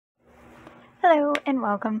Hello and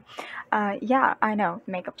welcome. Yeah, I know,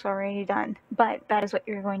 makeup's already done, but that is what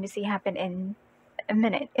you're going to see happen in a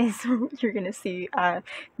minute, is you're going to see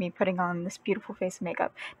me putting on this beautiful face of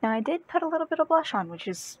makeup. Now, I did put a little bit of blush on, which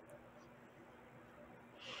is,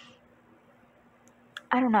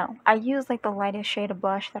 I don't know, I use like the lightest shade of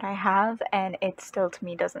blush that I have, and it still, to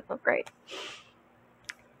me, doesn't look great.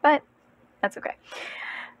 But, that's okay.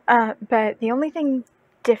 But the only thing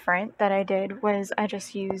different that I did was I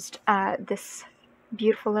just used this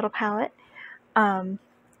beautiful little palette. And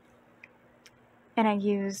I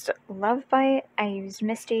used Love Bite, I used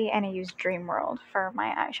Misty, and I used Dream World for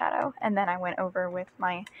my eyeshadow. And then I went over with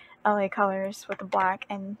my LA colors with the black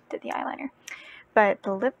and did the eyeliner. But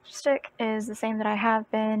the lipstick is the same that I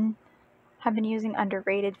have been using,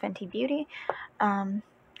 Underrated Fenty Beauty. And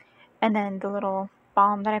then the little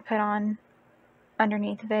balm that I put on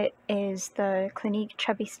underneath of it is the Clinique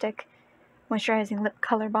Chubby Stick Moisturizing Lip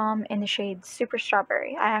Color Balm in the shade Super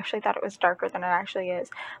Strawberry. I actually thought it was darker than it actually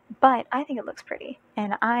is, but I think it looks pretty,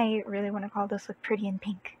 and I really want to call this look pretty in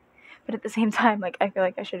pink. But at the same time, like, I feel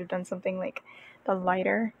like I should have done something like the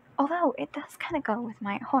lighter, although it does kind of go with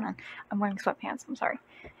my, hold on, I'm wearing sweatpants, I'm sorry.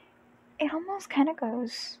 It almost kind of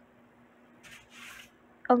goes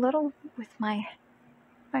a little with my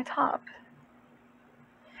top.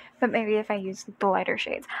 But maybe if I use the lighter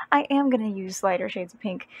shades. I am going to use lighter shades of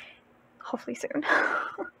pink hopefully soon.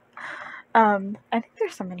 I think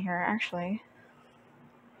there's some in here, actually.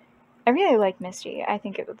 I really like Misty. I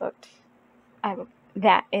think it looked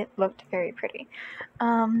very pretty.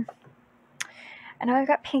 I know I've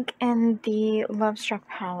got pink in the Love Struck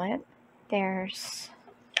palette. There's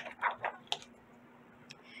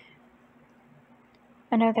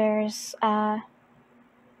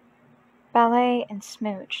Ballet and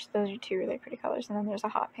Smooch. Those are two really pretty colors. And then there's a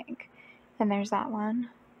hot pink. Then there's that one.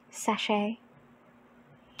 Sachet.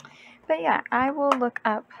 But yeah, I will look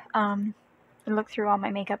through all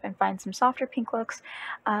my makeup and find some softer pink looks.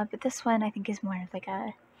 But this one I think is more like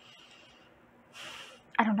a,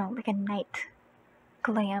 I don't know, like a night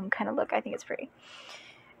glam kind of look. I think it's pretty.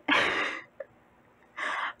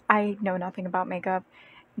 I know nothing about makeup.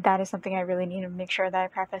 That is something I really need to make sure that I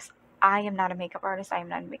preface. I am not a makeup artist. I am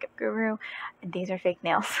not a makeup guru. These are fake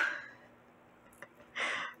nails.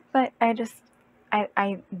 But my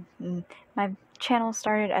channel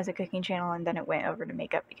started as a cooking channel, and then it went over to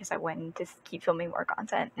makeup because I went to keep filming more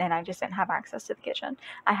content, and I just didn't have access to the kitchen.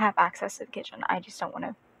 I have access to the kitchen. I just don't want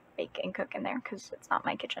to bake and cook in there because it's not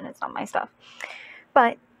my kitchen. It's not my stuff.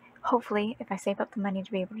 But hopefully, if I save up the money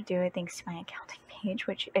to be able to do it, thanks to my accounting page,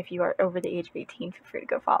 which if you are over the age of 18, feel free to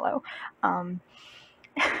go follow.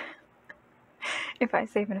 If I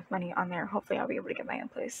save enough money on there, hopefully I'll be able to get my own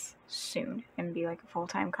place soon and be like a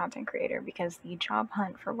full-time content creator, because the job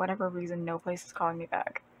hunt, for whatever reason, no place is calling me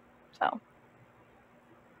back. So,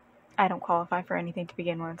 I don't qualify for anything to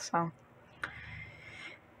begin with, so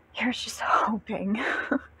here's just hoping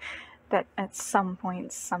that at some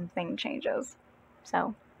point something changes.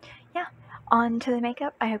 So, yeah, on to the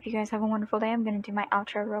makeup. I hope you guys have a wonderful day. I'm going to do my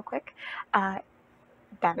outro real quick.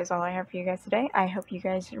 That is all I have for you guys today. I hope you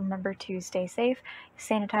guys remember to stay safe,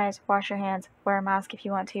 sanitize, wash your hands, wear a mask if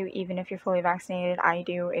you want to, even if you're fully vaccinated. I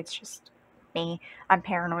do. It's just me. I'm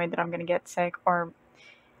paranoid that I'm going to get sick, or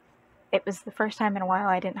it was the first time in a while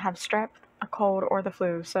I didn't have strep, a cold, or the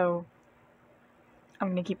flu, so I'm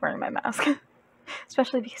going to keep wearing my mask.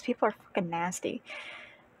 Especially because people are fucking nasty.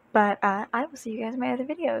 But I will see you guys in my other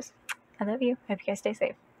videos. I love you. Hope you guys stay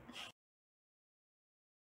safe.